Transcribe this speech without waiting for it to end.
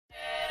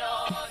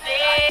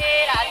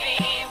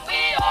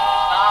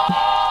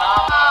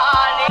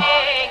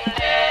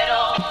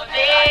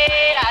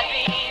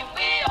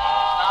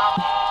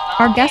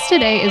Our guest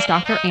today is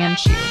Dr. Anne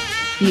Chu,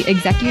 the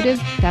Executive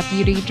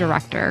Deputy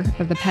Director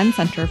of the Penn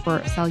Center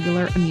for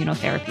Cellular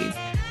Immunotherapies,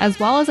 as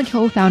well as a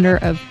co-founder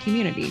of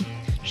Tmunity.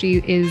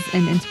 She is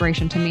an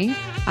inspiration to me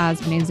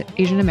as an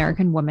Asian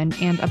American woman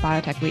and a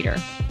biotech leader.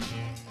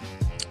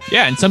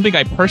 Yeah, and something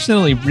I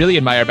personally really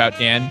admire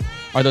about Anne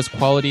are those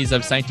qualities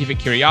of scientific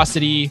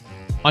curiosity,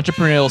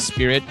 entrepreneurial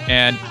spirit,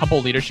 and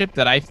humble leadership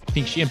that I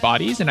think she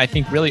embodies, and I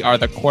think really are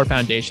the core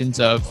foundations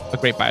of a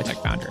great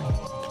biotech founder.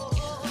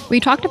 We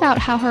talked about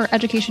how her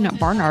education at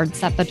Barnard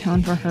set the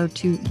tone for her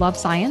to love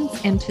science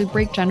and to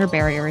break gender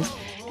barriers,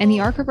 and the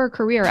arc of her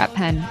career at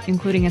Penn,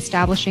 including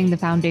establishing the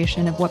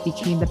foundation of what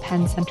became the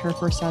Penn Center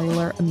for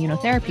Cellular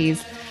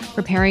Immunotherapies,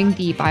 preparing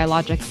the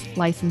biologics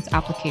license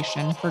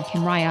application for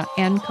Kymriah,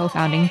 and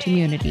co-founding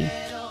Tmunity.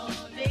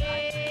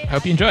 I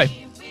hope you enjoy.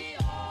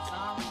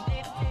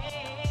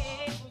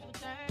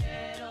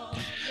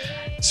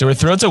 So we're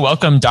thrilled to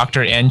welcome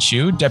Dr. Anne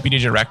Chu, Deputy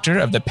Director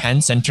of the Penn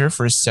Center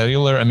for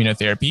Cellular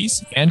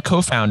Immunotherapies and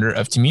co-founder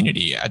of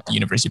Tmunity at the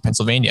University of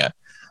Pennsylvania.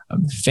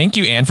 Thank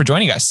you, Anne, for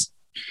joining us.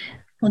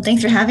 Well,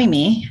 thanks for having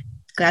me.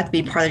 Glad to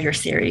be part of your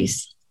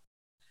series.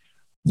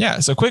 Yeah,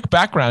 so quick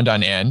background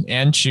on Anne.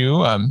 Anne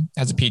Chu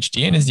has a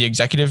PhD and is the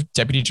Executive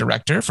Deputy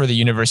Director for the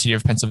University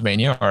of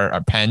Pennsylvania, or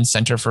Penn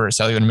Center for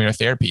Cellular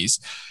Immunotherapies,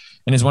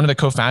 and is one of the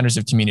co-founders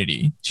of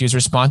Tmunity. She is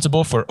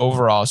responsible for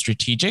overall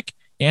strategic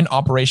and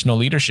operational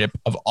leadership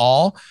of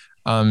all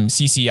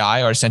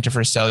CCI, or Center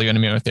for Cellular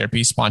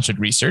Immunotherapy, sponsored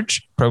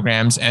research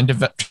programs and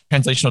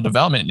translational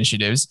development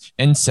initiatives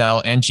in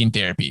cell and gene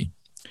therapy.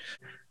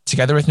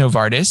 Together with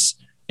Novartis,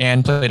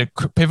 Anne played a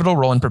pivotal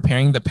role in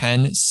preparing the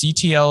Penn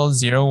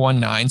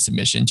CTL019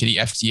 submission to the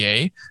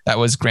FDA that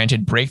was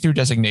granted breakthrough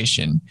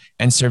designation,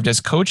 and served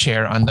as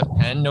co-chair on the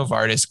Penn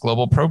Novartis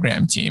Global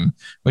Program Team,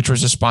 which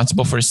was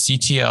responsible for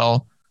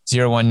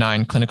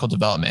CTL019 clinical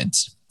development.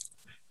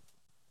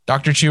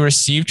 Dr. Chu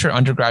received her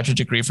undergraduate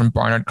degree from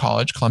Barnard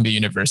College, Columbia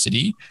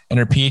University, and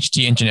her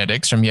PhD in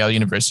genetics from Yale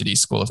University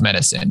School of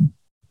Medicine.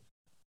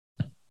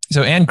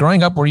 So, Anne,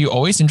 growing up, were you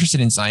always interested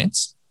in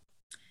science?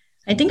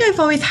 I think I've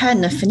always had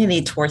an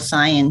affinity towards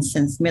science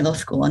since middle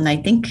school. And I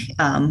think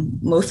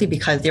mostly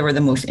because they were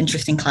the most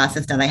interesting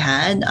classes that I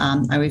had.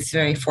 I was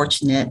very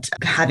fortunate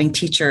having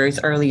teachers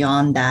early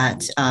on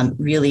that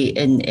really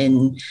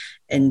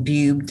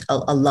imbued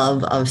a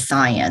love of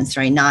science,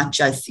 right? Not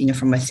just,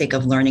 from a sake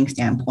of learning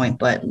standpoint,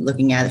 but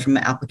looking at it from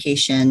an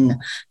application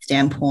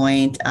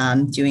standpoint,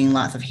 doing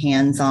lots of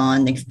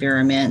hands-on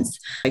experiments.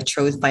 I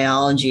chose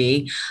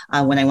biology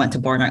when I went to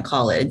Barnard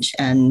College,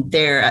 and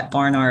there at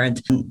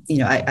Barnard,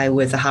 I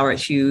was a Howard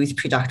Hughes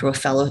predoctoral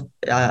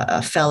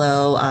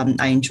fellow.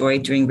 I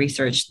enjoyed doing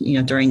research,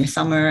 during the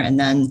summer, and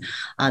then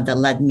that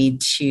led me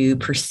to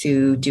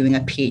pursue doing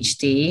a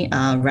PhD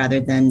rather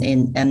than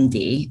an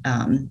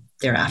MD.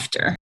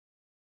 Thereafter.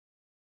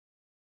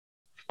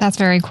 That's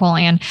very cool,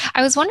 Anne.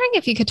 I was wondering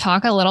if you could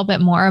talk a little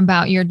bit more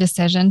about your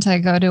decision to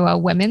go to a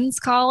women's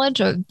college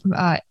at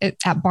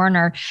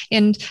Barnard.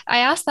 And I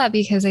asked that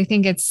because I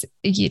think it's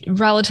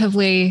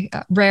relatively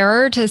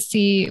rarer to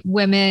see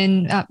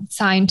women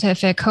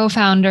scientific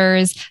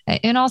co-founders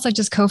and also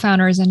just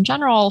co-founders in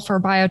general for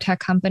biotech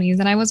companies.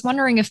 And I was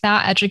wondering if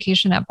that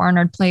education at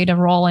Barnard played a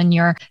role in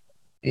your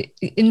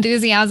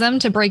enthusiasm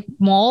to break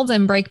molds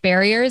and break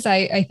barriers.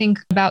 I think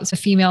about the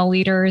female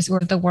leaders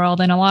of the world,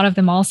 and a lot of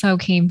them also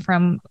came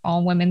from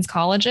all women's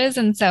colleges.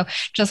 And so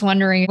just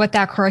wondering what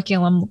that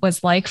curriculum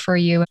was like for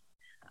you.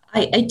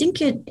 I think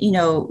it,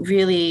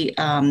 really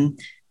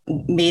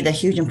made a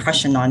huge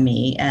impression on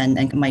me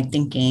and my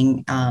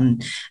thinking.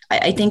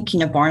 I think,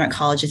 Barnard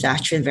College is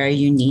actually very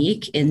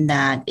unique in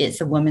that it's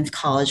a women's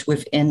college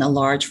within a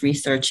large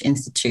research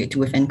institute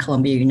within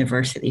Columbia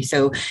University.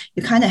 So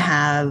you kind of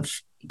have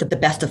the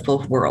best of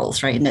both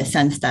worlds, right? In the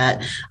sense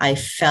that I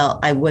felt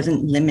I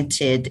wasn't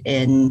limited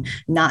in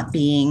not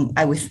being,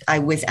 I was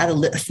at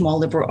a small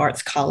liberal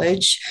arts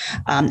college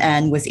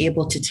and was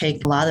able to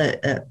take a lot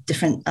of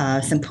different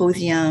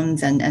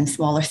symposiums and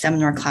smaller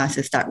seminar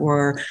classes that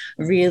were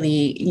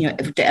really,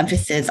 the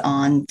emphasis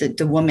on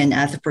the woman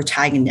as a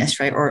protagonist,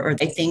 right? Or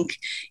I think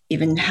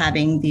even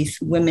having these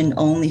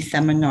women-only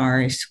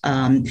seminars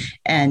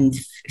and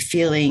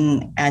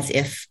feeling as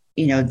if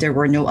there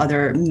were no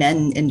other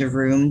men in the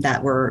room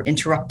that were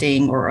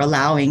interrupting or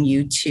allowing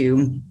you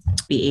to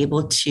be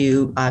able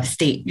to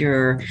state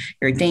your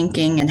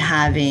thinking, and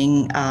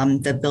having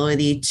the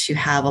ability to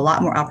have a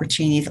lot more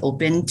opportunities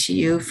open to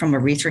you from a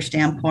research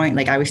standpoint.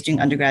 Like I was doing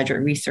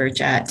undergraduate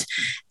research at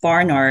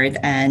Barnard,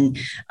 and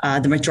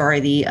the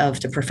majority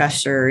of the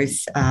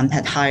professors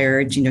had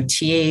hired,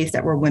 TAs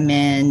that were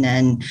women.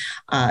 And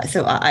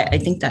so I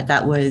think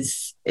that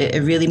was,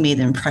 it really made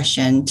an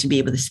impression to be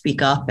able to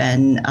speak up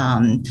and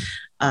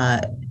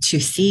to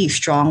see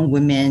strong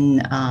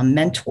women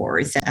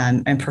mentors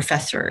and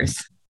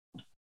professors.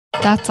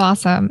 That's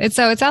awesome.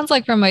 So it sounds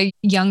like from a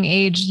young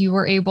age, you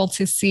were able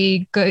to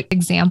see good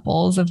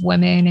examples of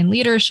women in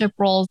leadership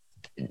roles.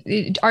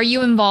 Are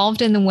you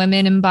involved in the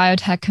women in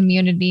biotech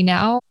community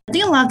now? I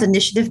think a lot of the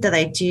initiatives that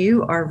I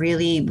do are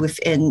really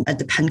within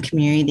the Penn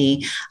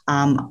community.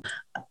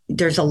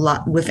 there's a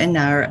lot within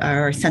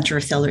our Center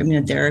of Cellular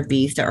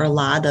Immunotherapies. There are a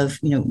lot of,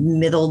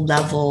 middle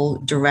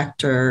level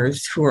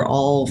directors who are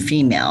all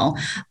female.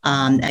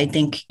 I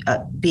think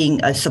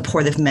being a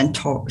supportive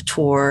mentor,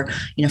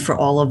 for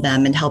all of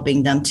them and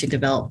helping them to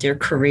develop their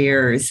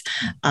careers,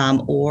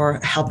 or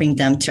helping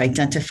them to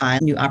identify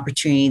new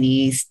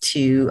opportunities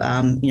to,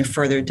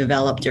 further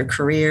develop their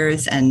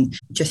careers, and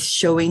just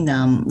showing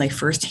them like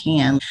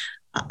firsthand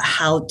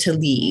how to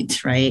lead,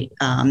 right?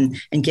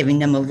 And giving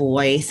them a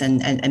voice,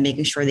 and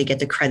making sure they get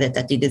the credit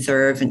that they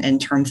deserve in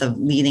terms of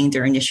leading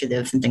their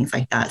initiatives and things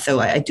like that. So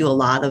I do a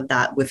lot of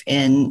that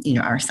within,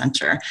 our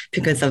center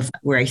because of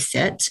where I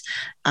sit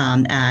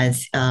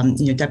as,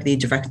 deputy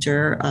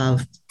director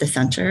of the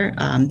center.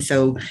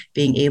 So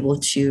being able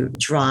to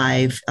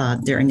drive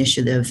their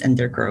initiatives and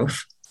their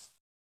growth.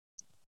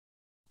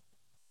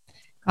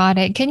 Got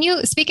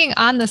it. Speaking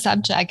on the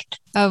subject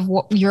of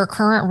your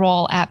current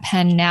role at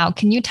Penn now,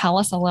 can you tell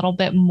us a little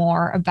bit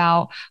more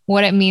about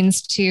what it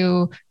means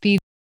to be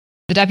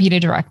the deputy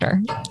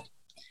director?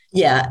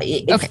 Yeah.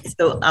 Okay.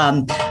 So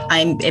I'm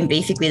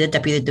basically the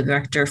deputy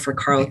director for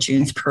Carl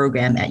June's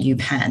program at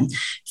UPenn.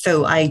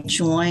 So I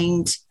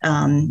joined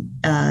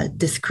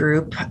this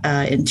group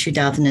in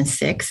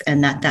 2006.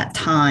 And at that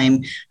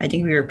time, I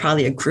think we were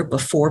probably a group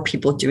of 4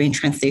 people doing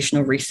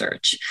translational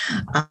research.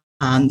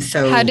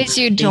 So how did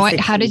you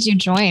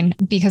join?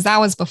 Because that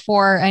was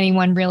before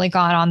anyone really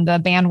got on the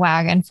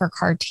bandwagon for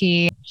CAR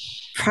T.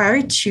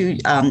 Prior to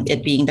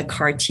it being the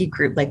CAR T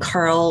group, like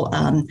Carl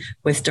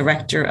was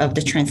director of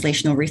the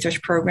translational research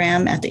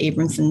program at the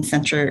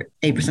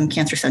Abramson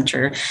Cancer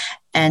Center.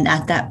 And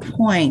at that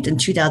point in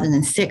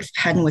 2006,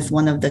 Penn was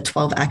one of the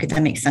 12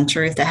 academic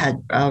centers that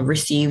had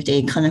received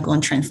a clinical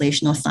and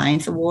translational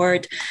science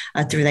award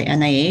through the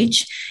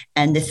NIH.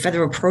 And this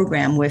federal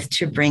program was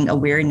to bring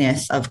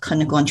awareness of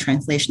clinical and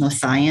translational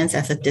science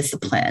as a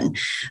discipline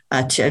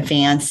to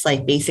advance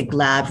like basic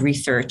lab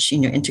research,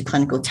 into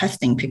clinical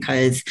testing,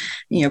 because,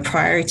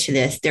 prior to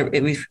this,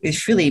 it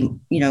was really,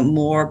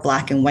 more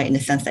black and white in the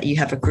sense that you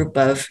have a group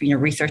of,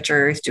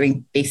 researchers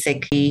doing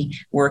basic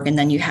work, and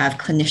then you have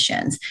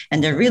clinicians.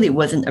 And there really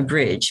wasn't a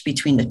bridge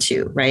between the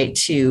two, right?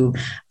 So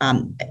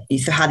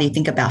how do you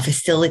think about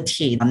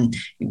facility?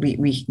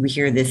 We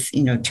hear this,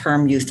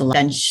 term used,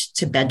 bench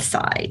to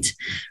bedside,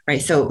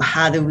 right? So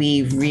how do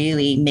we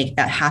really make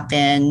that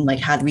happen? Like,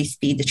 how do we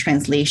speed the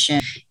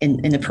translation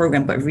in the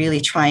program, but really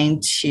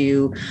trying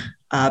to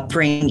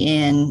bring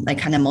in like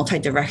kind of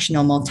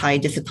multi-directional,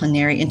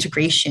 multidisciplinary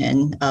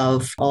integration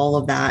of all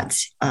of that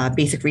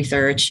basic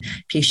research,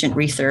 patient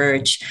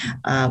research,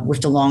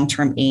 with the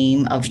long-term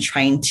aim of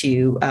trying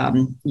to,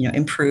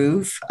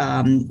 improve,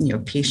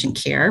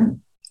 patient care.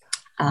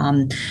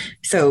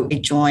 So I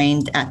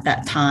joined at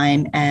that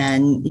time,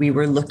 and we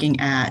were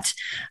looking at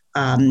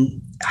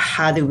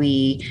how do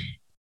we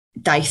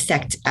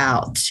dissect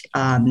out,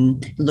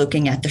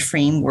 looking at the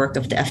framework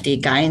of the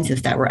FDA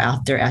guidances that were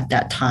out there at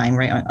that time,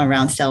 right,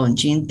 around cell and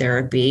gene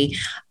therapy,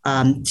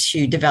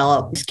 to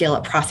develop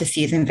scale-up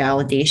processes and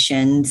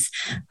validations,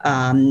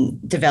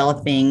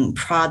 developing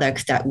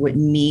products that would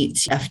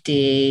meet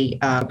FDA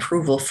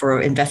approval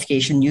for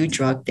investigation new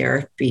drug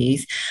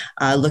therapies,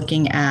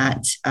 looking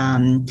at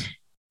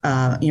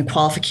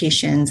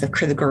qualifications of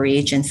critical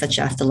reagents such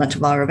as the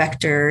lentiviral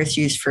vectors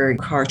used for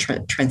CAR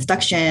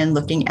transduction,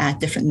 looking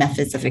at different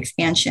methods of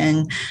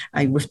expansion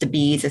with the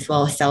beads, as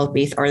well as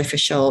cell-based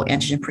artificial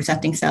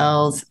antigen-presenting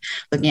cells,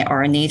 looking at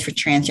RNAs for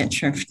transient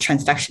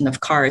transduction of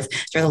CARs.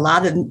 There's a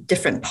lot of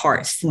different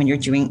parts when you're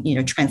doing,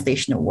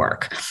 translational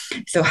work.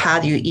 So how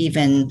do you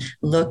even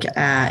look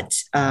at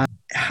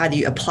how do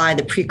you apply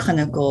the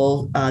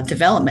preclinical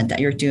development that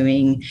you're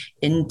doing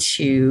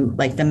into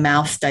like the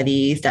mouse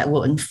studies that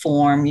will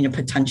inform,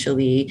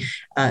 potentially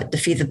the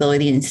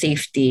feasibility and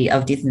safety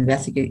of these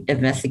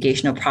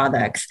investigational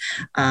products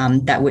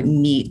that would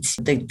meet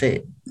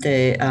the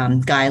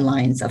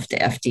guidelines of the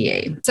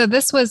FDA. So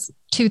this was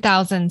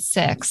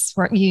 2006,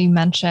 where you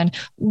mentioned.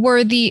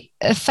 Were the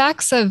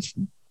effects of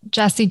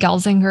Jesse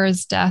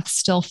Gelsinger's death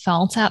still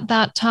felt at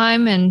that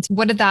time? And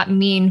what did that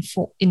mean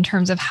in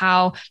terms of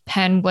how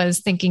Penn was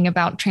thinking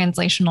about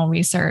translational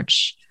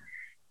research?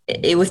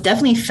 It was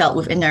definitely felt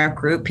within our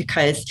group,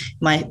 because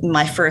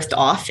my first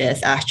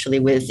office actually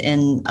was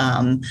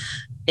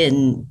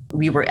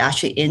we were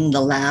actually in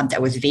the lab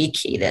that was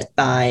vacated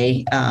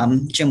by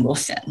Jim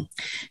Wilson.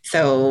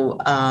 So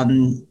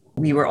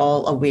we were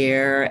all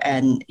aware,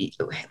 and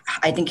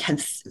I think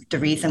hence the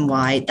reason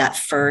why that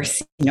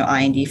first,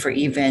 IND for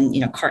even,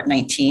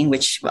 CART-19,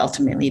 which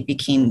ultimately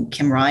became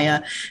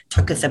Kymriah,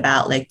 took us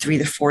about like 3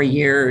 to 4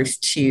 years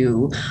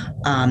to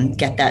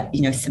get that,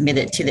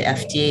 submitted to the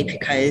FDA,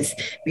 because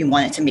we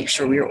wanted to make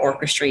sure we were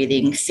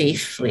orchestrating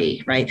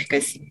safely, right?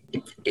 Because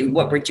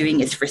what we're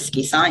doing is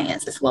risky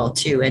science as well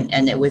too,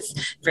 and it was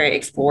very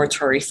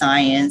exploratory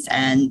science,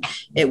 and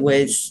it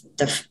was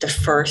the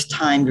first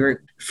time we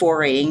were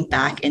foraying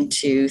back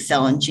into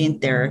cell and gene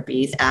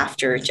therapies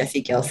after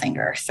Jesse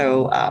Gelsinger.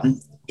 So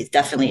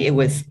it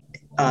was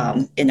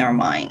in our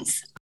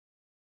minds.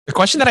 The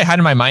question that I had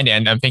in my mind,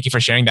 and thank you for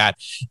sharing that,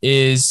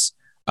 is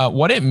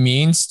what it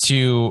means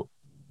to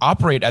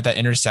operate at that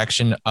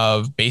intersection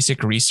of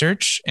basic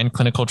research and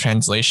clinical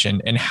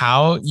translation, and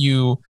how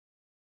you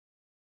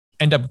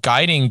end up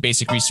guiding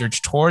basic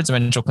research towards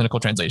eventual clinical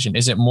translation.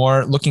 Is it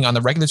more looking on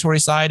the regulatory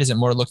side? Is it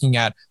more looking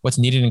at what's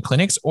needed in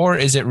clinics? Or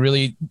is it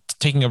really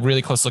taking a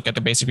really close look at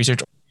the basic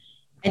research?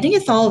 I think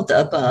it's all of the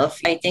above.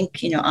 I think,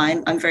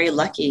 I'm very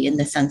lucky in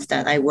the sense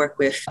that I work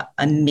with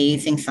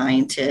amazing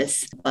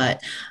scientists,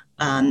 but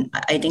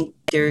I think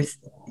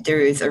there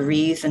is a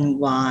reason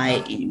why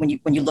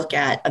when you look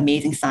at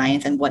amazing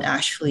science and what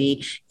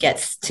actually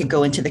gets to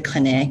go into the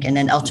clinic, and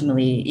then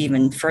ultimately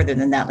even further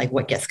than that, like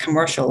what gets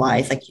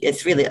commercialized, like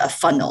it's really a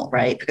funnel,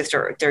 right? Because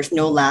there's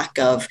no lack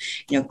of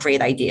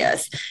great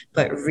ideas,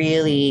 but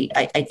really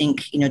I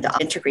think the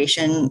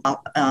integration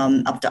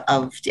of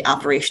the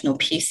operational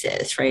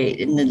pieces, right,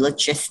 in the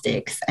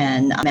logistics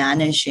and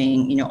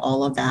managing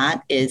all of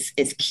that is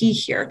key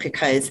here,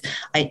 because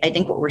I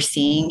think what we're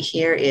seeing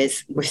here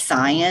is with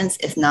science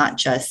is not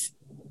just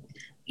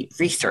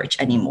research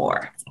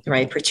anymore,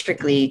 right?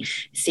 Particularly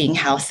seeing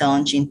how cell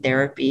and gene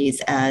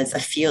therapies as a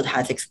field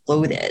has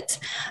exploded.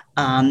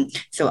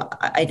 So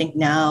I think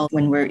now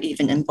when we're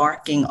even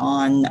embarking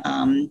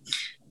on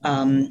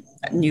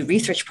new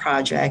research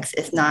projects,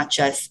 it's not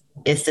just,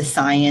 is the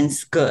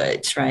science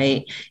good,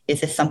 right?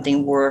 Is it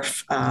something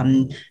worth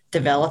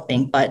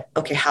developing? But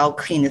okay, how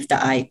clean is the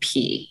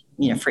IP?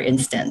 For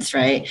instance,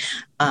 right?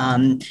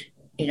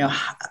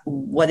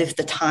 What is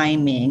the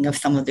timing of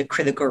some of the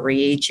critical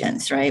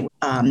reagents, right?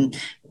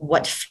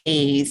 What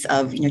phase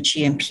of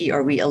GMP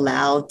are we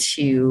allowed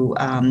to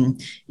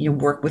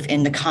work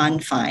within the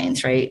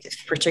confines, right?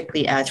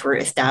 Particularly as we're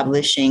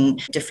establishing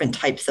different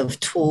types of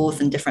tools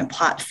and different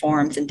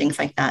platforms and things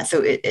like that.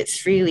 So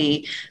it's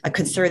really a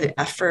concerted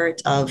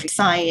effort of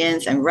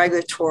science and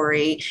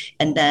regulatory,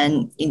 and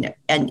then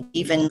and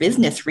even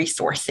business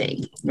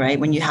resourcing, right?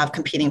 When you have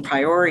competing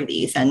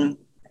priorities, and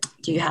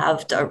do you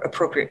have the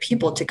appropriate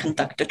people to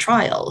conduct the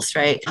trials,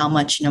 right? How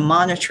much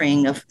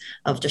monitoring of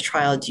the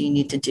trial do you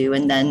need to do?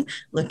 And then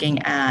looking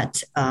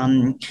at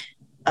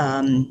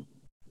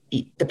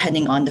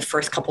depending on the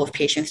first couple of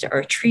patients that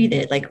are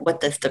treated, like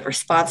what does the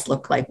response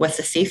look like? What's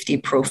the safety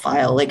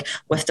profile? Like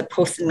what's the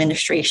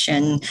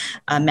post-administration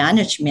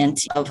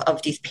management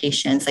of these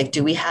patients? Like,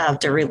 do we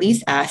have the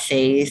release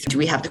assays? Do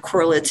we have the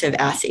correlative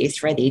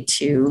assays ready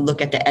to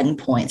look at the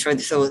endpoints? Right?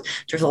 So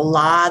there's a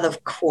lot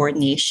of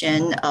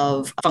coordination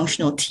of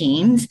functional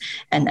teams.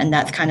 And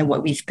that's kind of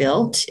what we've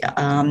built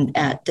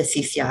at the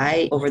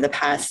CCI over the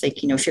past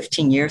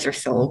 15 years or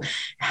so,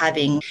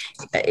 having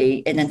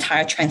an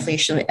entire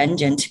translational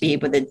engine to be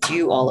able to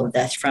do all of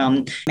this,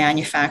 from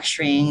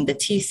manufacturing the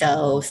T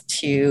cells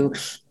to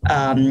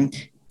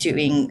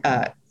doing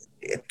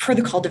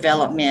protocol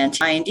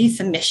development, IND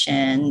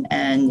submission,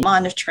 and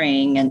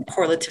monitoring and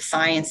correlative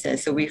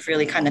sciences. So we've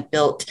really kind of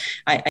built,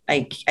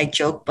 I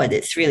joke, but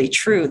it's really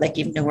true. Like,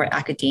 even though we're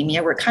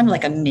academia, we're kind of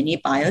like a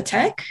mini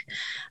biotech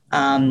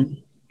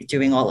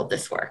doing all of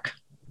this work.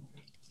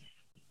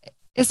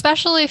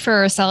 Especially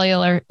for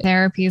cellular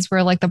therapies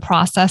where like the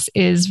process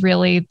is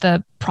really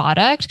the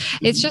product.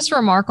 It's just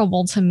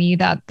remarkable to me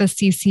that the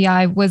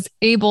CCI was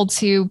able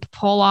to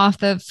pull off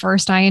the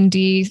first IND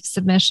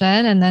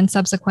submission and then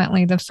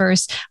subsequently the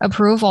first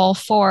approval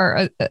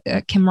for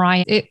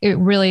Kymriah. It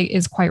really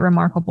is quite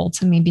remarkable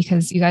to me,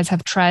 because you guys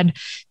have tread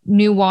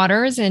new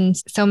waters in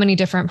so many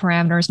different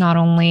parameters, not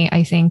only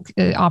I think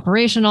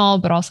operational,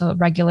 but also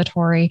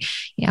regulatory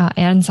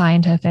and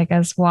scientific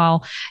as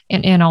well,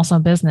 and also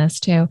business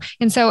too.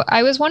 And so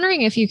I was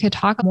wondering if you could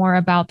talk more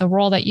about the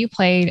role that you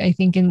played, I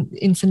think,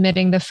 in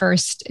submitting the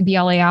first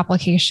BLA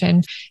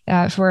application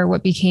for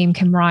what became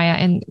Kymriah,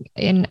 and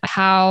in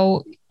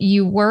how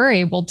you were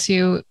able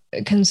to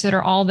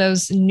consider all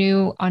those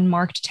new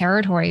unmarked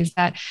territories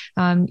that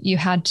you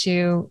had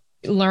to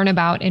learn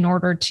about in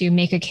order to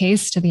make a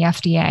case to the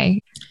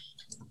FDA.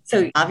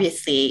 So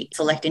obviously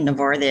selecting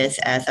Novartis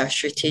as our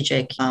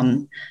strategic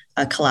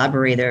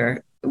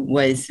collaborator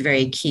was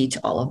very key to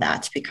all of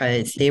that,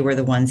 because they were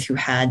the ones who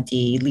had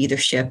the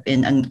leadership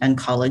in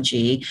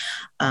oncology.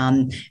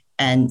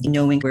 And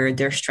knowing where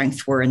their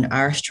strengths were and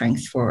our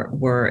strengths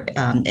were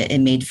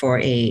it made for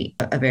a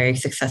very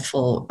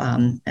successful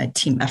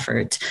team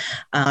effort.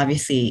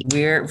 Obviously,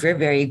 we're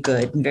very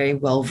good and very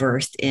well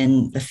versed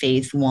in the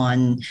phase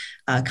 1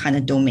 kind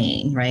of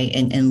domain, right?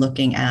 And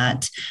looking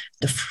at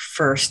the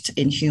first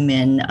in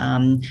human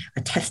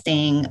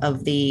testing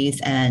of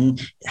these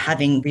and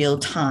having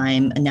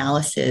real-time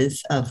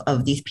analysis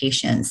of these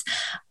patients.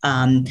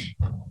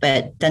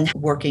 But then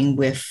working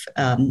with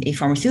a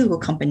pharmaceutical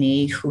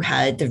company who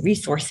had the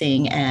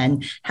resourcing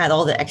and had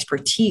all the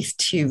expertise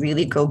to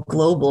really go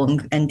global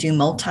and do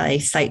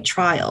multi-site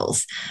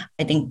trials.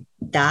 I think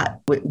that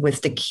was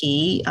the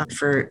key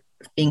for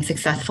being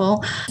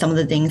successful. Some of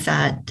the things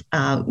that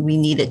we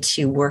needed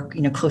to work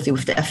closely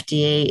with the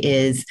FDA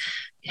is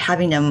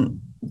having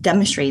them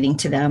demonstrating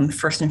to them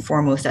first and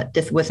foremost that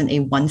this wasn't a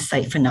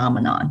one-site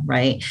phenomenon,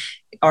 right?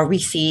 Are we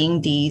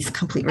seeing these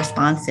complete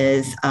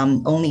responses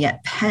only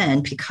at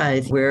Penn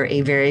because we're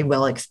a very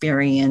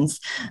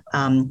well-experienced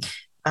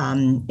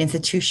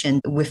institution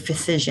with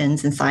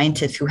physicians and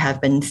scientists who have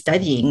been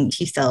studying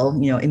T-cell,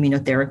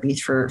 immunotherapies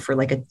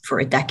for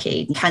a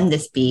decade. Can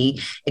this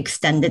be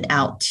extended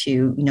out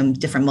to,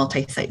 different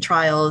multi-site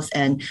trials?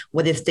 And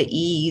what is the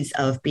ease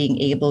of being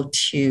able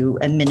to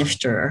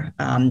administer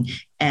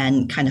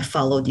and kind of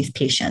follow these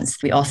patients?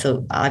 We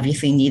also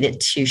obviously needed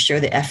to show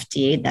the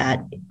FDA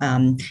that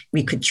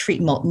we could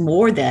treat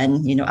more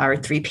than, our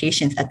 3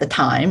 patients at the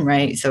time,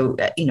 right? So,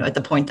 at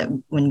the point that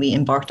when we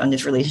embarked on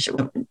this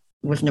relationship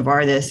with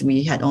Novartis,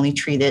 we had only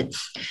treated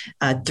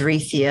 3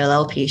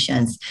 CLL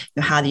patients.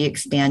 How do you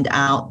expand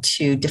out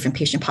to different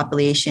patient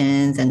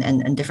populations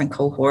and different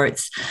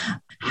cohorts?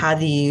 How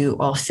do you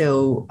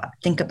also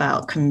think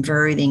about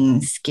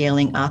converting,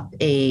 scaling up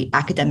a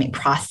academic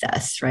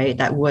process, right?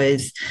 That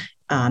was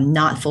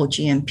not full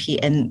GMP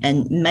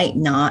and might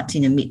not,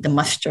 meet the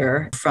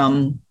muster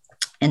from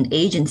an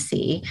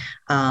agency,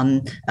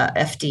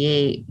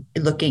 FDA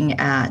looking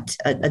at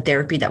a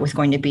therapy that was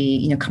going to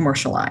be,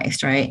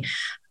 commercialized, right?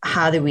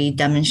 How do we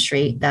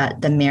demonstrate that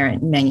the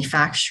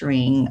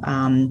manufacturing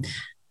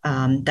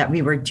that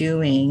we were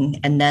doing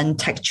and then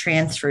tech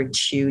transfer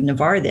to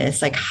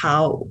Novartis, like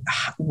how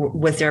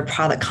was there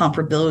product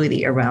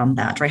comparability around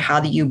that, right? How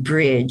do you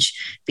bridge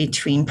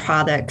between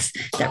products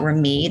that were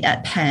made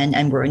at Penn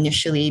and were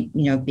initially,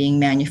 being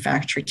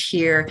manufactured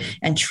here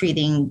and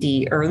treating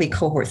the early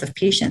cohorts of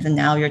patients, and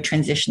now you're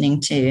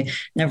transitioning to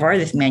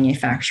Novartis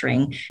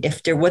manufacturing?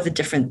 If there was a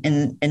difference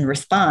in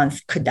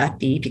response, could that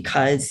be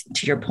because,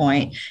 to your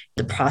point,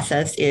 the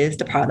process is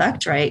the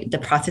product, right? The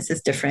process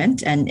is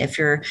different, and if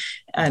you're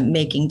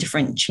making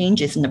different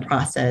changes in the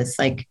process,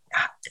 like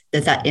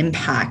does that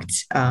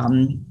impact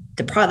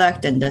the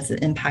product, and does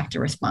it impact the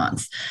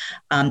response?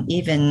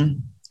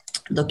 Even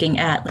looking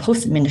at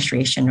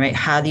post-administration, right?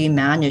 How do you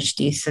manage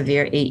these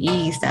severe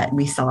AEs that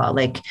we saw,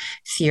 like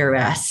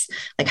CRS?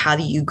 Like, how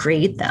do you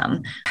grade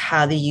them?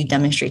 How do you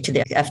demonstrate to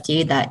the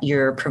FDA that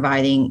you're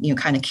providing,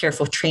 kind of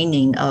careful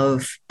training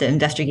of the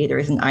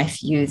investigators and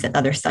ICUs at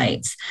other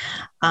sites?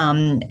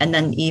 And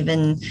then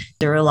even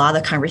there are a lot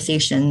of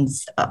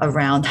conversations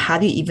around how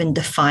do you even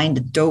define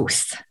the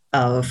dose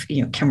of,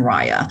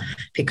 Kymriah,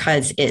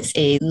 because it's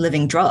a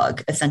living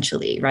drug,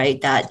 essentially, right?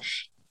 That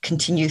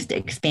continues to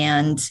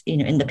expand,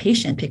 in the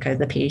patient because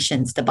the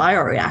patient's the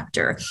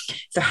bioreactor.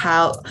 So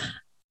how,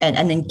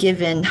 and then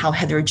given how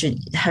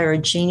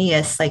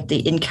heterogeneous like the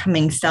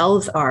incoming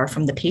cells are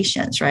from the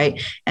patients,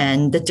 right?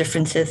 And the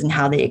differences in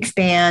how they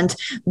expand,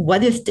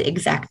 what is the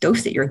exact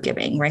dose that you're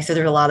giving, right? So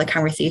there are a lot of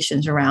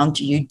conversations around,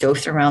 do you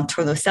dose around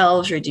total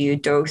cells or do you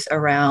dose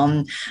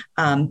around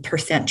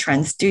percent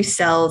transduced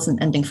cells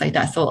and things like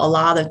that? So a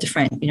lot of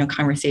different,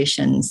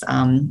 conversations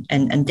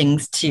and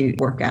things to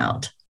work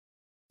out.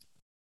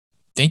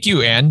 Thank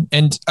you, Anne.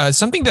 And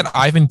something that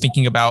I've been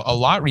thinking about a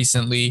lot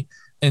recently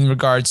in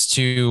regards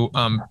to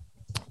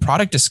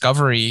product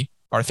discovery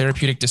or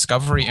therapeutic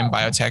discovery in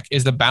biotech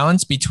is the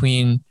balance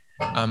between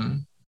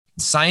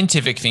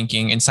scientific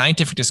thinking and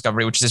scientific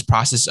discovery, which is this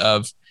process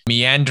of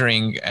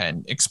meandering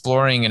and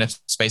exploring in a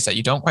space that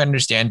you don't quite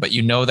understand, but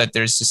you know that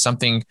there's just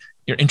something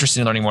you're interested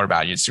in learning more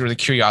about. It's really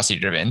curiosity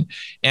driven,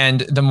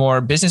 and the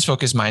more business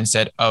focused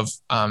mindset of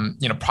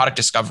product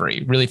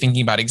discovery, really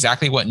thinking about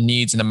exactly what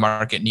needs in the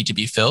market need to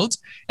be filled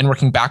and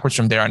working backwards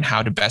from there on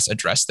how to best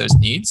address those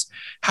needs.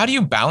 How do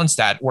you balance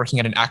that working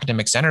at an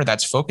academic center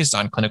that's focused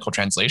on clinical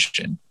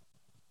translation?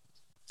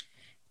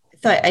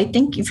 So I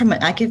think from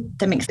an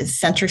academic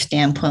center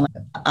standpoint,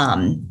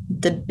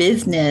 the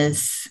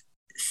business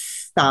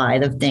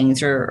side of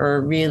things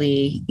are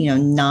really,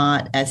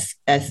 not as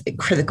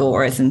critical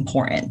or as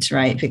important,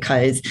 right?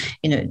 Because,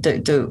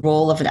 the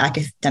role of an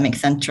academic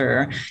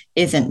center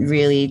isn't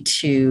really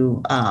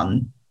to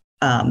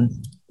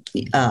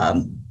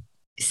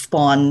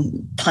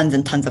spawn tons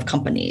and tons of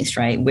companies,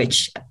 right?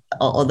 Which,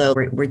 although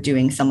we're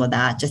doing some of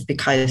that just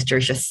because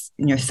there's just,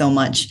 so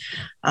much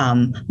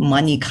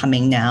money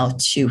coming now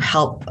to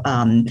help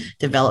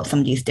develop some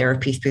of these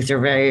therapies because they're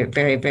very,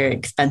 very, very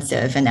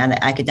expensive. And at an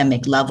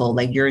academic level,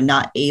 like you're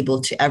not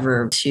able to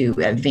ever to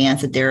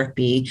advance a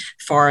therapy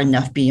far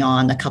enough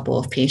beyond a couple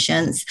of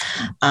patients.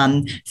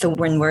 So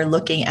when we're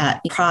looking at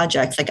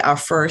projects, like our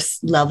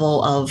first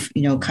level of,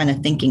 kind of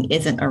thinking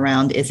isn't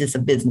around, is this a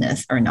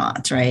business or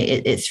not, right?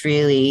 It's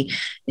really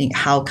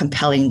how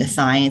compelling the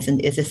science,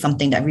 and is this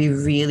something that we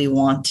really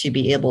want to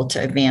be able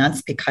to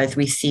advance because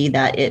we see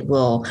that it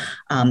will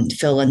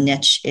fill a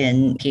niche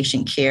in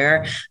patient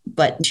care.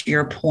 But to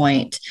your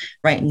point,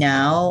 right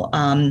now,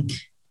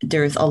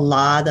 there's a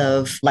lot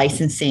of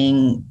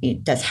licensing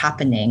that's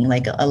happening,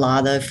 like a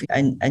lot of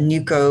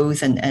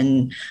NUCOs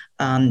and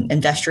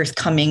investors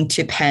coming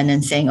to Penn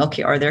and saying,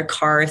 okay, are there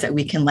cars that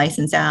we can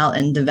license out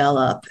and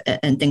develop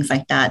and things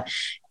like that?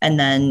 And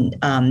then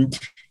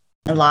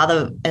a lot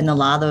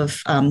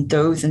of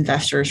those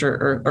investors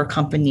or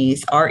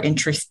companies are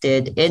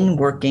interested in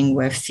working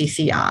with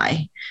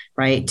CCI,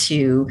 right,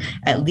 to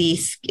at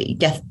least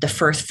get the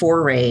first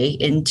foray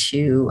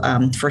into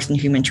first in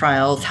human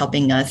trials,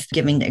 helping us,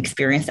 giving the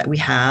experience that we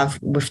have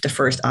with the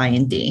first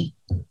IND.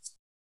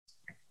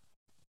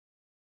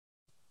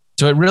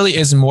 So it really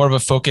is more of a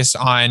focus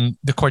on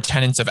the core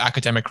tenets of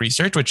academic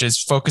research, which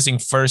is focusing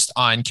first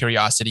on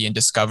curiosity and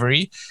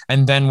discovery.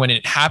 And then when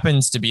it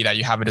happens to be that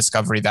you have a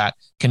discovery that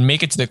can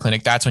make it to the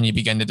clinic, that's when you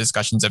begin the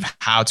discussions of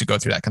how to go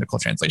through that clinical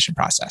translation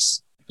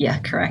process. Yeah,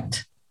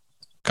 correct.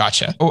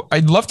 Gotcha. Oh,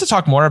 I'd love to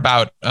talk more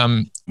about,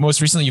 most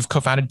recently you've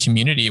co-founded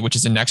Tmunity, which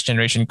is a next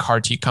generation CAR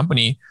T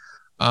company.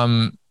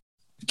 Can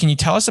you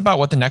tell us about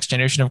what the next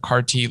generation of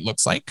CAR T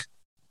looks like?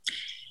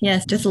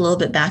 Yes, just a little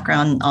bit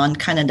background on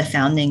kind of the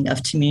founding of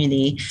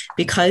Tmunity.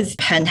 Because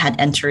Penn had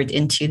entered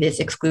into this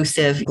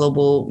exclusive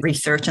global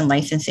research and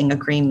licensing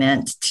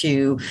agreement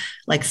to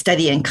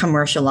study and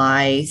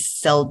commercialize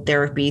cell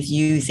therapies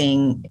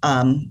using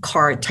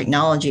CAR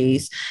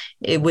technologies,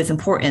 it was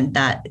important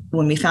that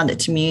when we founded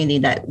Tmunity,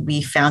 that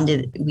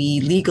we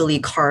legally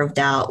carved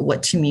out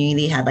what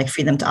Tmunity had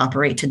freedom to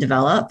operate to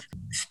develop,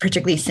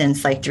 particularly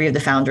since three of the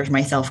founders,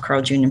 myself,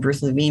 Carl June, and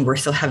Bruce Levine, were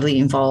so heavily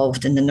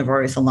involved in the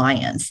Novartis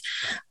Alliance.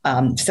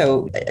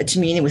 So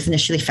Tmunity was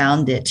initially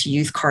founded to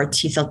use CAR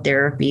T-cell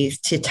therapies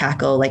to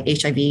tackle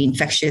HIV,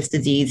 infectious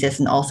diseases,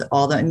 and also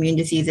all the immune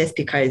diseases,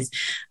 because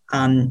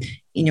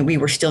we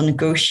were still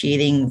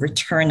negotiating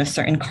return of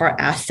certain CAR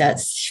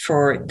assets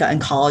for the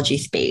oncology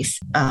space.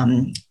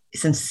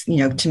 Since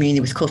Tmunity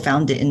was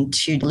co-founded in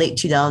late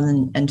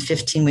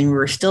 2015, when we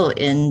were still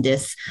in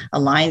this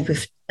alliance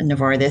with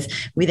Novartis,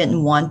 we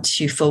didn't want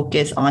to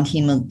focus on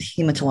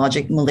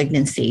hematologic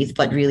malignancies,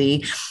 but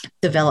really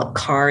develop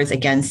CARs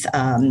against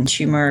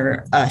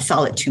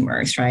solid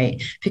tumors,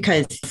 right?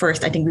 Because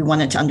first, I think we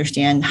wanted to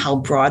understand how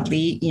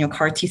broadly,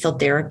 CAR T-cell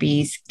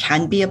therapies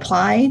can be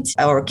applied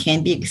or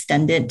can be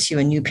extended to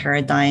a new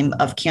paradigm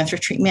of cancer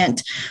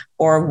treatment,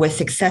 or was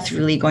success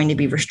really going to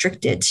be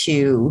restricted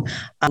to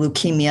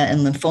leukemia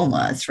and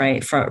lymphomas,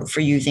 right? For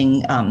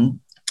using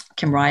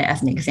Kymriah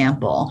as an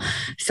example.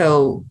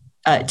 So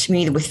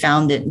Tmunity was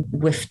founded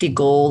with the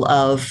goal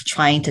of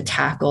trying to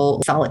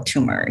tackle solid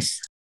tumors.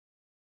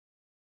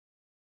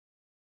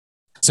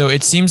 So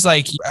it seems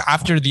like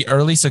after the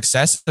early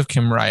success of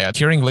Kymriah,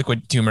 curing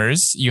liquid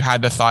tumors, you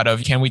had the thought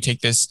of, can we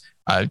take this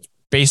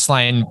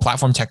baseline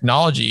platform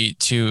technology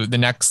to the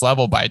next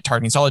level by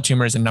targeting solid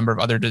tumors and a number of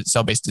other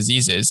cell-based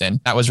diseases? And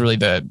that was really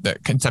the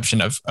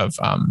conception of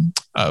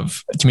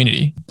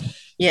Tmunity.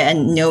 Yeah,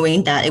 and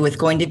knowing that it was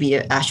going to be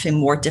actually a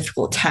more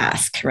difficult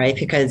task, right?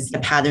 Because the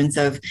patterns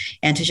of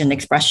antigen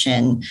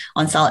expression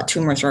on solid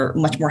tumors are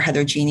much more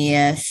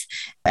heterogeneous,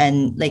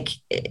 and the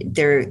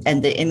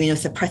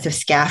immunosuppressive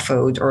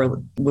scaffold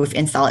or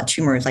within solid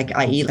tumors,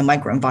 i.e. the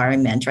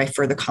microenvironment, right,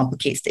 further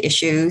complicates the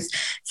issues.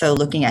 So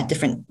looking at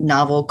different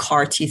novel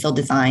CAR T-cell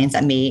designs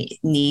that may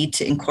need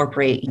to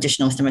incorporate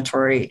additional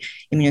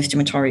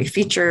immunostimulatory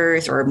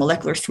features or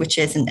molecular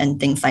switches and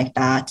things like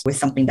that was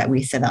something that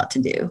we set out to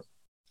do.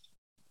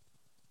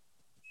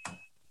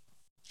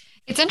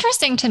 It's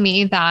interesting to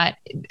me that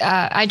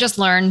I just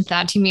learned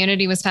that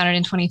Tmunity was founded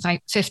in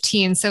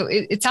 2015. So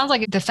it sounds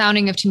like the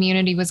founding of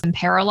Tmunity was in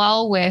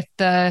parallel with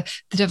the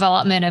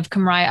development of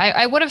Kymriah.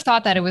 I would have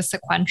thought that it was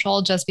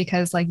sequential, just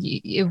because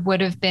it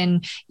would have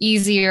been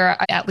easier,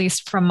 at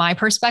least from my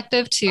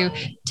perspective, to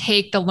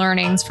take the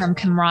learnings from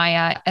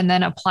Kymriah and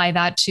then apply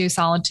that to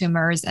solid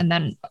tumors, and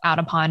then add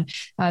upon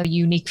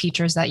unique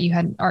features that you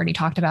had already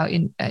talked about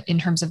in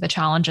terms of the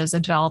challenges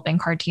of developing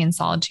CAR T in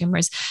solid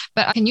tumors.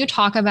 But can you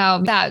talk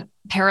about that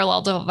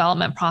parallel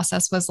development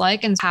process was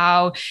like, and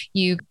how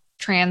you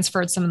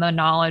transferred some of the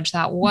knowledge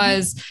that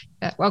was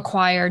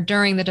acquired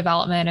during the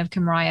development of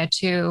Kymriah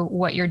to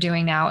what you're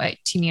doing now at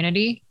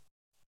Tmunity?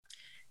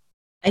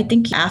 I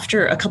think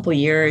after a couple of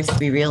years,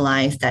 we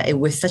realized that it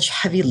was such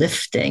heavy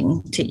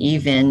lifting to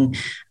even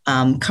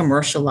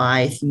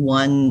commercialize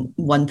one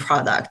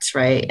product,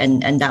 right?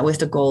 And that was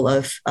the goal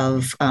of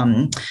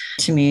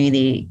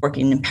Tmunity,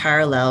 working in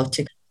parallel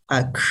to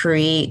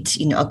create,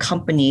 a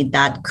company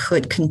that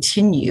could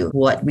continue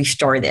what we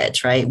started,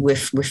 right,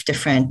 with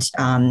different,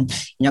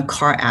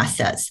 CAR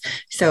assets.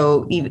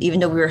 So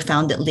even though we were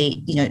founded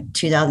late,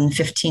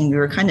 2015, we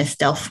were kind of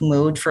stealth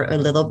mode for a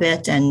little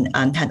bit, and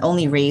had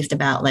only raised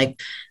about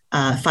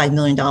 $5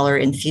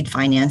 million in seed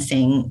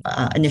financing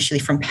initially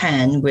from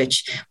Penn,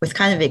 which was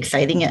kind of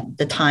exciting at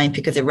the time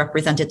because it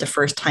represented the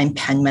first time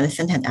Penn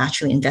Medicine had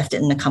actually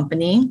invested in the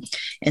company.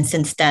 And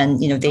since then,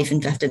 they've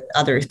invested in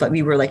others, but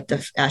we were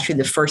actually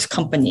the first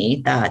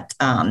company that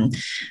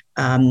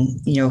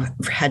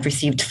had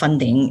received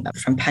funding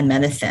from Penn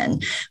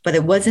Medicine. But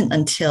it wasn't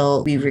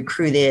until we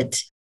recruited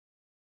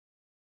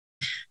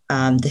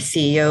the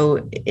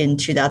CEO in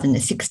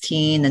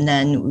 2016, and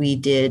then we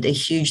did a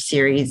huge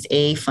Series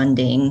A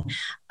funding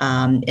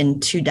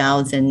in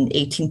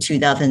 2018,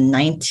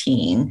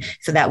 2019.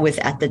 So that was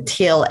at the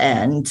tail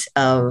end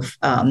of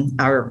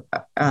our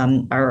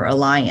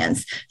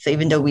alliance. So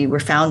even though we were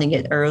founding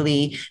it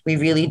early, we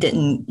really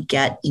didn't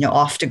get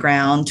off the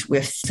ground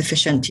with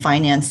sufficient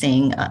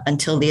financing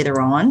until later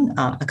on,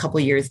 a couple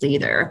of years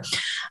later.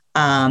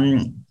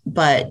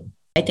 But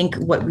I think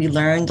what we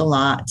learned a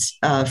lot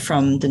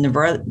from the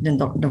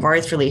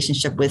Novartis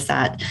relationship was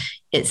that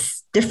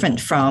it's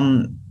different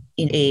from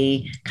in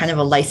a kind of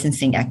a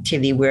licensing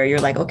activity where you're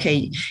like,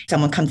 okay,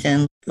 someone comes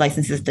in,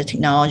 licenses the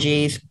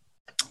technologies,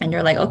 and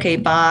you're like, okay,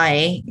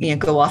 bye,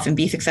 go off and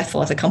be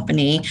successful as a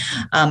company.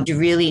 You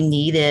really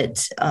needed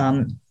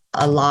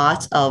a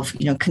lot of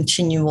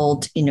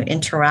continual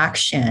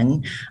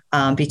interaction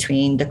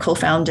between the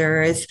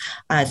co-founders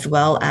as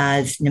well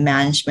as the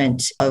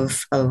management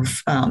of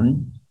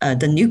the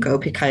NewCo,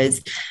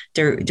 because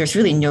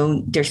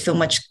there's so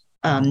much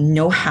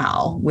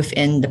know-how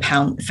within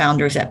the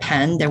founders at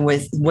Penn. There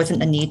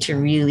wasn't a need to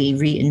really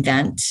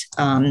reinvent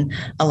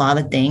a lot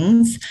of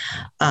things.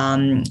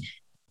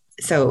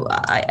 So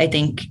I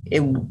think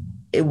it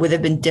would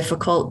have been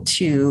difficult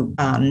to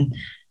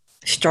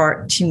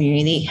start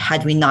Tmunity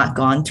had we not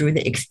gone through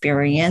the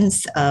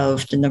experience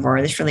of the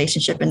Novartis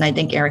relationship. And I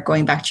think, Eric,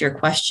 going back to your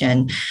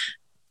question,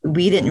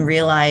 we didn't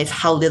realize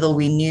how little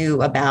we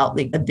knew about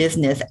the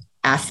business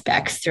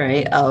aspects,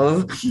 right,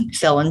 of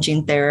cell and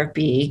gene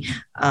therapy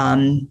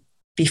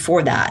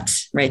before that,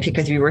 right?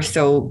 Because we were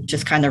so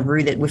just kind of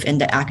rooted within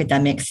the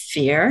academic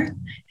sphere.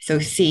 So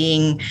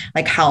seeing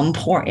how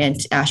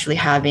important actually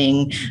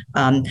having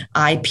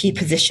IP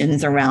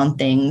positions around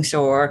things,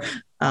 or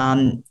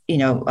a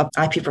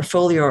IP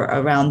portfolio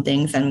around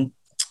things, and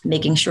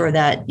making sure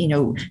that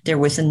there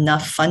was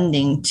enough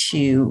funding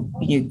to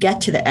get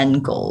to the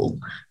end goal,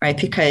 right?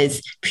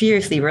 Because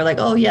previously we're like,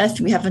 oh yes,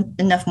 we have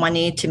enough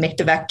money to make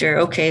the vector.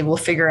 Okay, we'll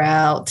figure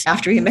out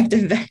after we make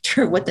the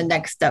vector what the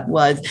next step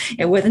was.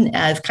 It wasn't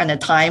as kind of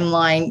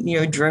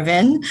timeline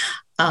driven.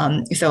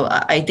 So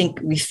I think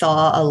we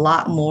saw a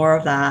lot more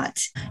of that,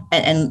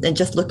 and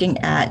just looking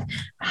at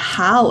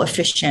how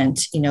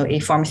efficient, a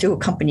pharmaceutical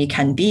company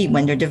can be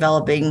when they're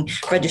developing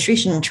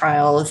registration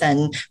trials,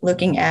 and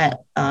looking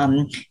at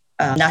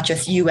not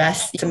just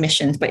U.S.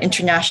 submissions, but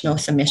international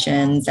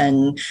submissions,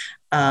 and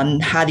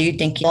how do you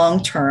think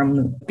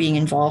long-term being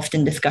involved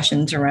in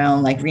discussions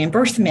around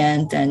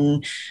reimbursement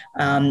and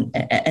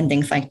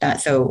things like that.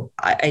 So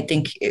I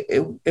think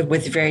it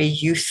was very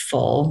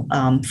useful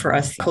for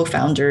us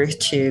co-founders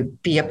to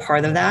be a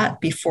part of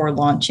that before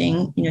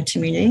launching,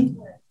 Tmunity.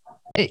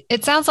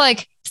 It sounds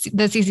like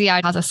the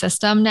CCI has a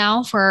system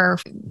now for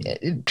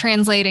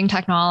translating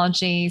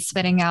technology,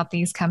 spitting out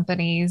these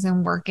companies,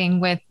 and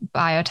working with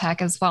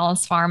biotech as well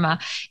as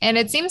pharma. And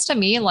it seems to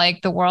me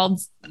like the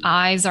world's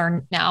eyes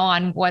are now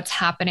on what's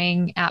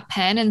happening at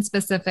Penn, and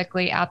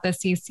specifically at the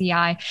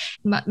CCI.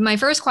 My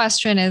first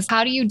question is,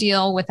 how do you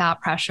deal with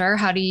that pressure?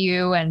 How do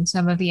you and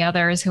some of the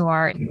others who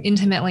are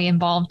intimately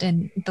involved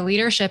in the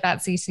leadership at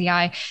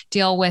CCI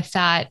deal with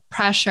that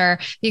pressure?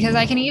 Because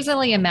I can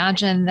easily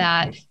imagine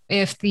that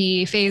if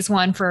the phase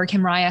 1 for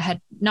Kymriah had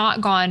not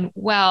gone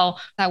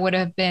well, that would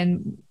have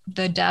been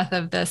the death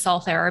of the cell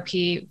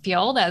therapy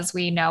field as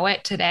we know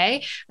it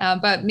today.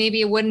 But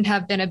maybe it wouldn't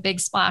have been a big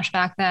splash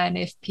back then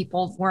if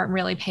people weren't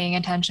really paying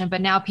attention,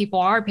 but now people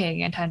are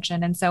paying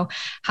attention. And so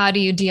how do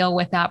you deal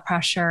with that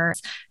pressure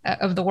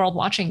of the world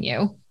watching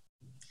you?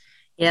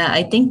 Yeah,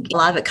 I think a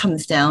lot of it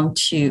comes down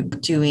to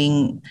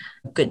doing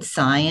good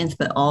science,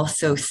 but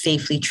also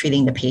safely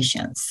treating the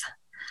patients.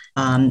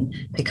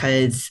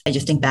 Because I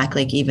just think back,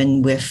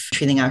 even with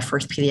treating our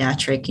first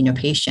pediatric,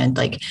 patient,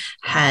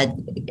 had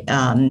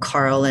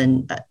Carl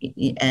and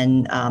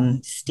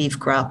Steve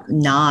Grupp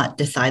not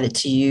decided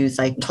to use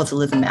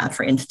tocilizumab,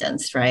 for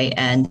instance, right?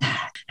 And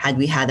had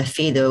we had a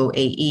fatal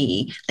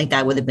AE,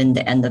 that would have been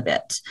the end of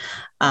it.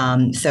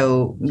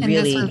 So really,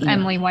 and this was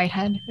Emily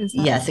Whitehead.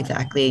 Yes,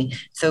 exactly.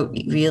 So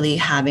really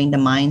having the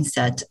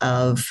mindset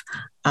of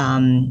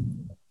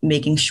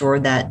making sure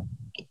that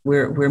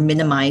we're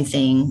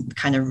minimizing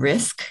kind of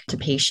risk to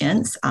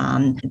patients.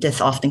 This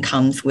often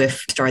comes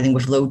with starting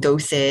with low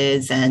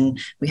doses, and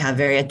we have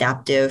very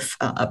adaptive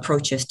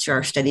approaches to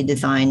our study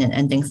design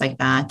and things like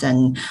that.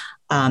 And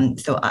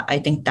so I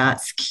think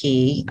that's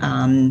key.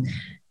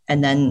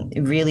 And then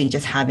really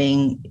just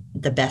having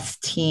the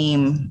best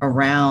team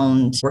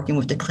around, working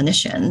with the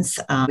clinicians.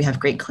 We have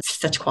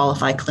such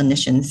qualified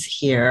clinicians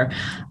here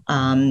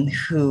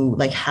who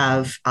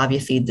have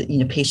obviously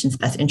the patient's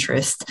best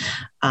interest,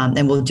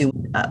 and will do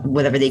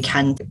whatever they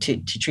can to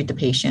treat the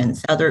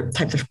patients. Other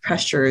types of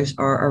pressures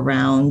are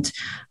around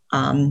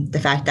the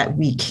fact that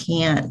we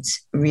can't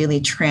really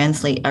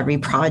translate every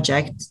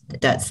project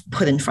that's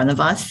put in front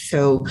of us.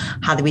 So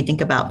how do we think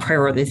about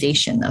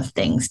prioritization of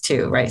things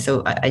too, right?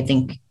 So I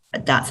think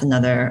that's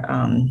another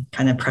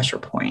kind of pressure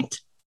point.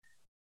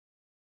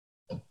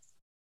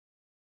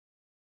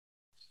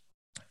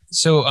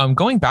 So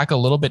going back a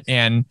little bit,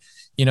 Anne,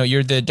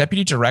 you're the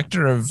deputy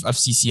director of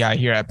CCI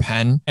here at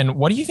Penn. And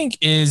what do you think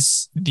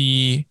is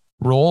the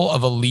role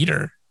of a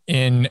leader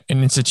in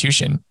an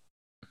institution?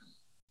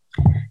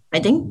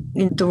 I think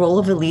the role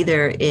of a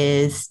leader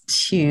is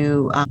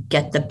to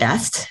get the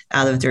best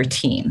out of their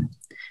team,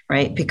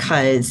 right?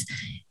 Because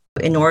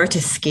in order to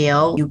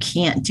scale, you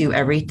can't do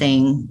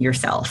everything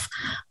yourself.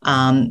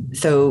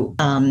 So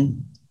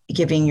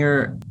giving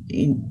your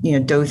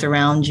those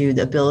around you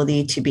the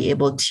ability to be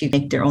able to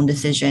make their own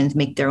decisions,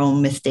 make their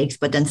own mistakes,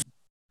 but then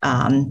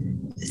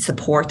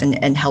support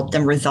and help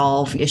them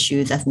resolve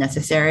issues as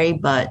necessary.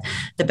 But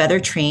the better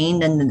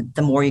trained and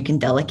the more you can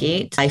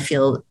delegate, I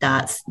feel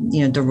that's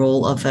the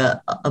role of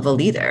a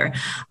leader,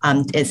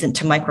 isn't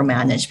to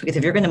micromanage, because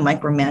if you're going to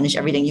micromanage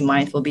everything, you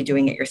might as well be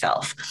doing it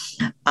yourself.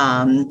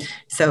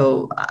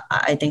 So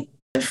I think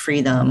the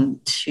freedom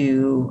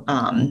to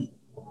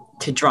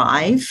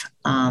drive,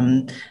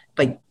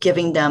 by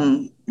giving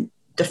them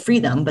the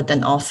freedom, but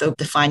then also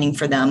defining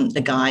for them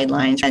the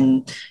guidelines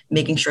and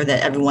making sure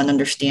that everyone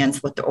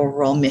understands what the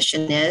overall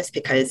mission is.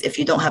 Because if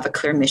you don't have a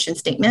clear mission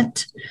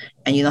statement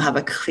and you don't have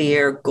a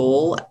clear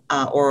goal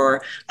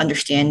or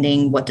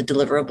understanding what the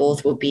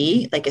deliverables will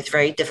be, like, it's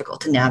very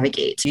difficult to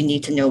navigate. You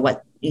need to know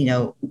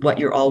what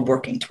you're all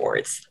working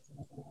towards.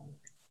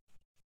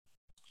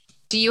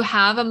 Do you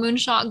have a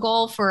moonshot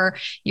goal for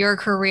your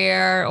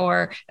career,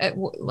 or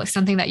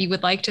something that you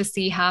would like to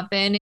see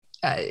happen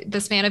the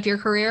span of your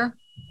career?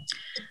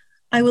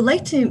 I would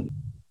like to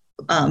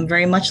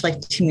very much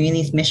like the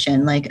community's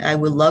mission. Like, I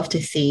would love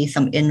to see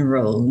some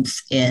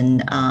inroads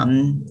in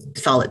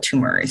solid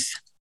tumors.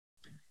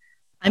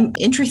 I'm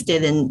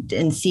interested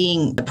in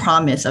seeing the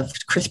promise of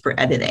CRISPR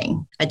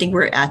editing. I think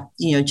we're at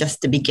just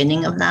the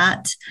beginning of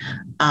that,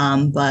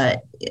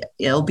 but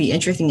it'll be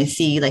interesting to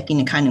see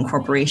kind of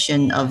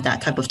incorporation of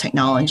that type of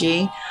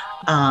technology,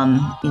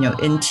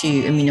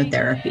 into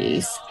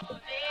immunotherapies.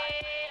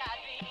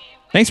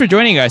 Thanks for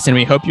joining us, and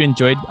we hope you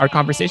enjoyed our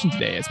conversation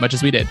today as much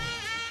as we did.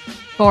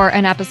 For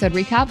an episode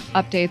recap,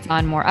 updates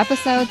on more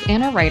episodes,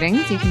 and our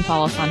writings, you can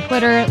follow us on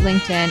Twitter,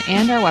 LinkedIn,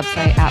 and our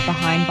website at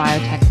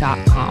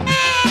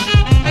behindbiotech.com.